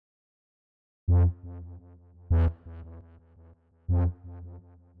Oh,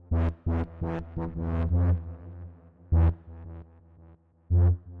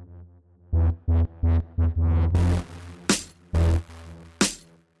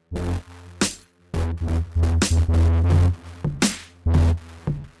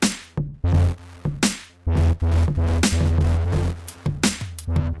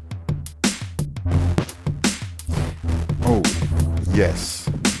 yes.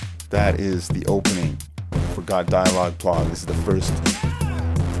 That is the opening for Got Dialogue blog. This is the first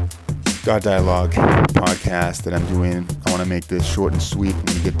Got Dialogue podcast that I'm doing. I want to make this short and sweet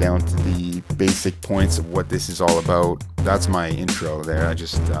and get down to the basic points of what this is all about. That's my intro there. I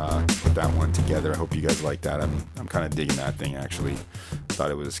just put that one together. I hope you guys like that. I'm kind of digging that thing, actually. I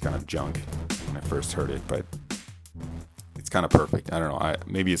thought it was kind of junk when I first heard it, but it's kind of perfect. I don't know.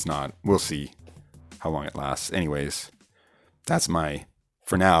 Maybe it's not. We'll see how long it lasts. Anyways, that's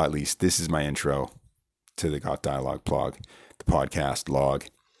for now at least, this is my intro to the Got Dialogue blog, the podcast log.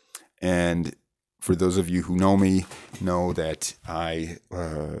 And for those of you who know me, know that I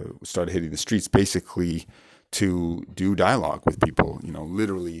started hitting the streets basically to do dialogue with people,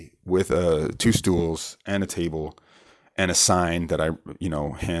 literally with 2 stools and a table and a sign that I,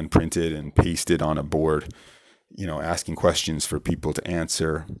 hand printed and pasted on a board, asking questions for people to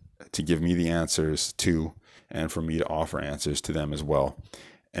answer, to give me the answers to, and for me to offer answers to them as well.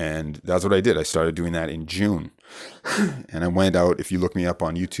 And that's what I did. I started doing that in June. And I went out, if you look me up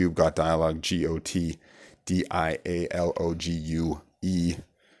on YouTube, Got Dialogue, GOTDIALOGUE,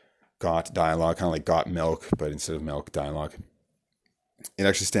 Got Dialogue, kind of like Got Milk, but instead of milk, dialogue. It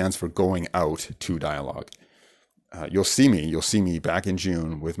actually stands for Going Out to Dialogue. You'll see me back in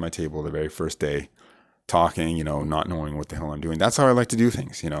June with my table the very first day, talking, not knowing what the hell I'm doing. That's how I like to do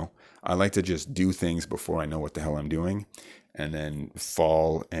things, I like to just do things before I know what the hell I'm doing, and then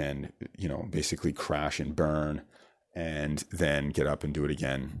fall and, basically crash and burn, and then get up and do it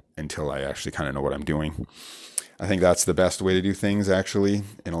again until I actually kind of know what I'm doing. I think that's the best way to do things, actually,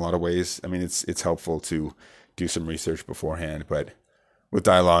 in a lot of ways. I mean, it's helpful to do some research beforehand, but with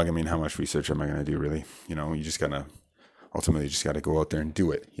dialogue, I mean, how much research am I going to do, really? You just ultimately just got to go out there and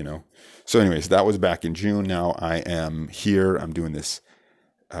do it, So anyways, that was back in June. Now I am here. I'm doing this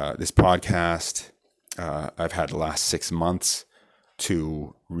podcast. I've had the last 6 months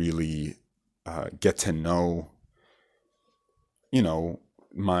to really get to know,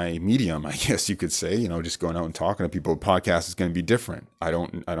 my medium, I guess you could say, just going out and talking to people. The podcast is going to be different. I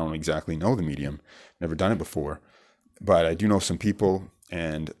don't exactly know the medium. Never done it before, but I do know some people,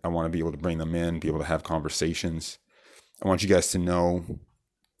 and I want to be able to bring them in, be able to have conversations. I want you guys to know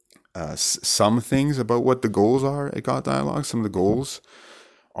some things about what the goals are at Got Dialogue. Some of the goals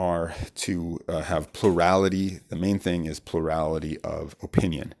are to have plurality. The main thing is plurality of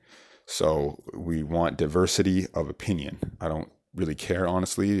opinion. So we want diversity of opinion. I don't really care,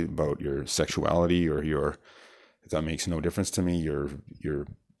 honestly, about your sexuality or that makes no difference to me, your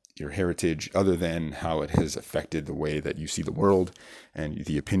heritage, other than how it has affected the way that you see the world and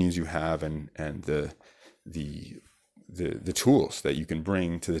the opinions you have, and the tools that you can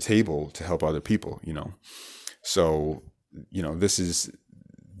bring to the table to help other people, So, this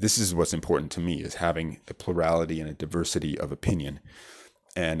is what's important to me, is having a plurality and a diversity of opinion,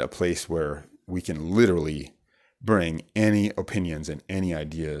 and a place where we can literally bring any opinions and any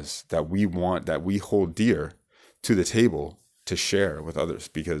ideas that we want, that we hold dear, to the table to share with others,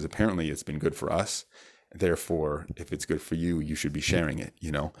 because apparently it's been good for us. Therefore, if it's good for you, you should be sharing it,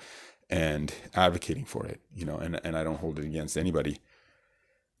 and advocating for it, and I don't hold it against anybody,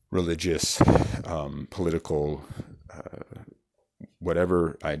 religious, political,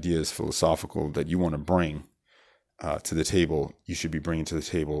 whatever ideas, philosophical, that you want to bring to the table, you should be bringing to the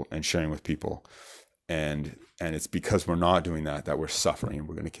table and sharing with people. And it's because we're not doing that we're suffering, and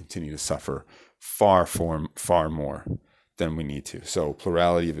we're going to continue to suffer far more than we need to. So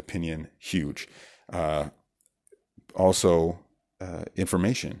plurality of opinion, huge. Also,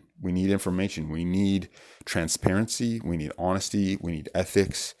 information. We need information. We need transparency. We need honesty. We need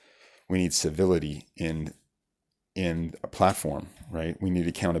ethics. We need civility in a platform, right? We need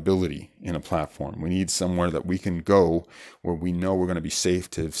accountability in a platform. We need somewhere that we can go where we know we're going to be safe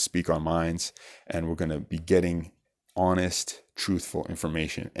to speak our minds, and we're going to be getting honest, truthful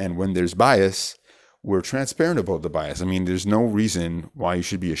information. And when there's bias, we're transparent about the bias. I mean, there's no reason why you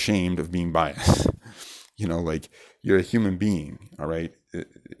should be ashamed of being biased. You're a human being, all right?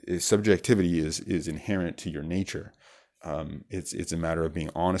 Subjectivity is inherent to your nature. It's a matter of being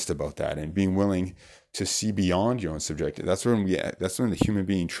honest about that and being willing to see beyond your own subjective. That's when the human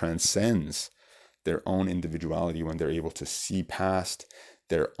being transcends their own individuality, when they're able to see past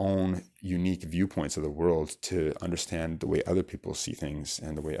their own unique viewpoints of the world to understand the way other people see things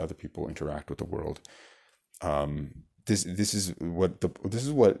and the way other people interact with the world. This is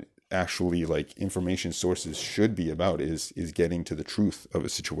what actually like information sources should be about, is getting to the truth of a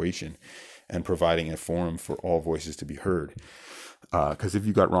situation and providing a forum for all voices to be heard. Because if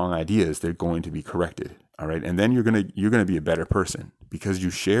you got wrong ideas, they're going to be corrected. All right. And then you're gonna be a better person because you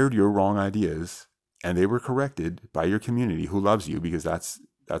shared your wrong ideas and they were corrected by your community who loves you, because that's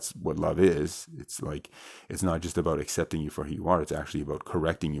what love is. It's like, it's not just about accepting you for who you are. It's actually about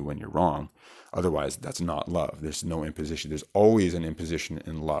correcting you when you're wrong. Otherwise, that's not love. There's no imposition. There's always an imposition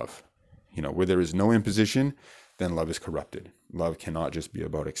in love. Where there is no imposition, then love is corrupted. Love cannot just be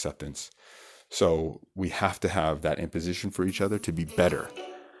about acceptance. So we have to have that imposition for each other to be better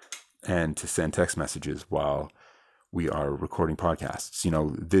and to send text messages while we are recording podcasts.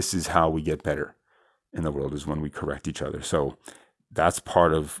 This is how we get better in the world, is when we correct each other. So that's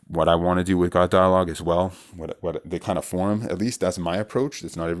part of what I want to do with God Dialogue as well. What the kind of forum, at least that's my approach.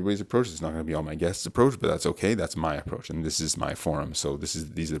 It's not everybody's approach. It's not going to be all my guests' approach, but that's okay. That's my approach, and this is my forum. So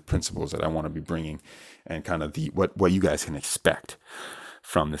these are the principles that I want to be bringing, and kind of what you guys can expect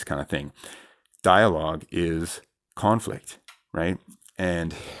from this kind of thing. Dialogue is conflict, right?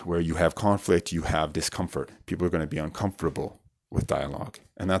 And where you have conflict, you have discomfort. People are going to be uncomfortable with dialogue,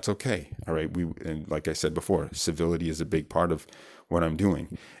 and that's okay. All right. And like I said before, civility is a big part of what I'm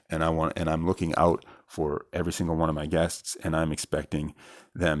doing, and I'm looking out for every single one of my guests, and I'm expecting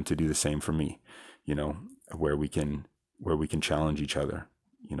them to do the same for me, where we can challenge each other,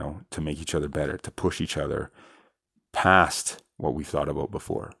 to make each other better, to push each other past what we've thought about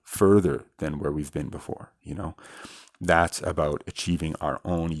before, further than where we've been before. That's about achieving our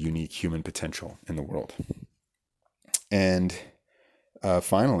own unique human potential in the world. And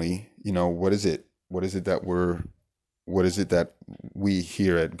finally, what is it that we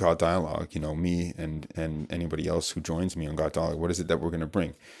here at God Dialogue, me and anybody else who joins me on God Dialogue, what is it that we're going to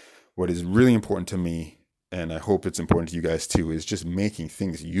bring? What is really important to me, and I hope it's important to you guys too, is just making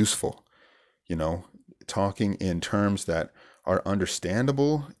things useful, talking in terms that are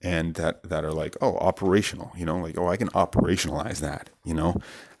understandable and that are like, oh, operational, like, oh, I can operationalize that,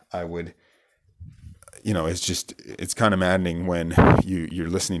 I would, it's kind of maddening when you're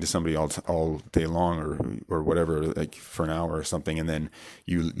listening to somebody all day long or whatever, like for an hour or something, and then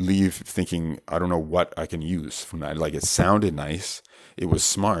you leave thinking, I don't know what I can use from that. Like, it sounded nice, it was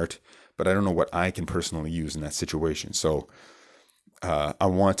smart, but I don't know what I can personally use in that situation. So I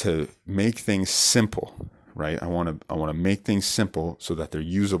want to make things simple, right? I want to make things simple so that they're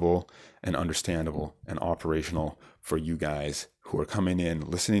usable and understandable and operational for you guys who are coming in,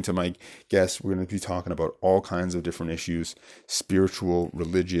 listening to my guests. We're going to be talking about all kinds of different issues: spiritual,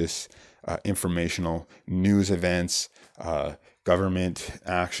 religious, informational, news events, government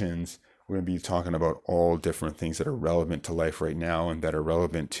actions. We're going to be talking about all different things that are relevant to life right now and that are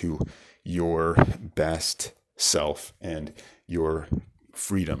relevant to your best self and your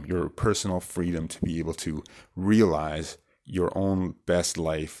freedom, your personal freedom to be able to realize your own best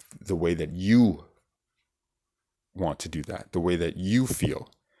life the way that you want to do that, the way that you feel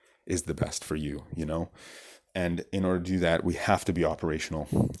is the best for you, And in order to do that, we have to be operational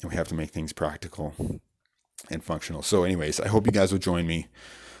and we have to make things practical and functional. So anyways, I hope you guys will join me.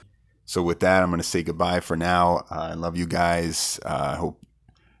 So with that, I'm going to say goodbye for now. I love you guys. I hope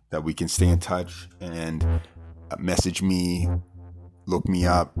that we can stay in touch and message me. Look me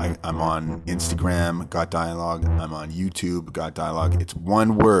up. I'm on Instagram, God Dialogue. I'm on YouTube, God Dialogue. It's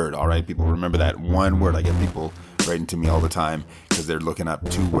one word. All right, people, remember that one word. I get people writing to me all the time because they're looking up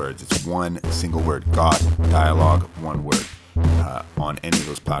two words. It's one single word, God Dialogue, one word, on any of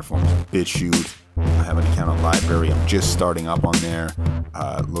those platforms. BitChute. I have an account on LBRY. I'm just starting up on there.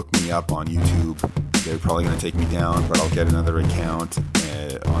 Look me up on YouTube. They're probably going to take me down, but I'll get another account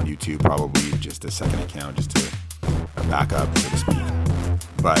on YouTube, probably just a second account, just to back up, so to speak.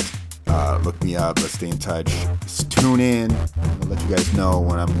 But look me up. Let's stay in touch. Just tune in. I'll let you guys know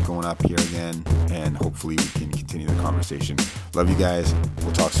when I'm going up here again, and hopefully we can continue the conversation. Love you guys.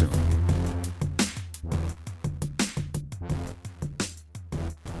 We'll talk soon.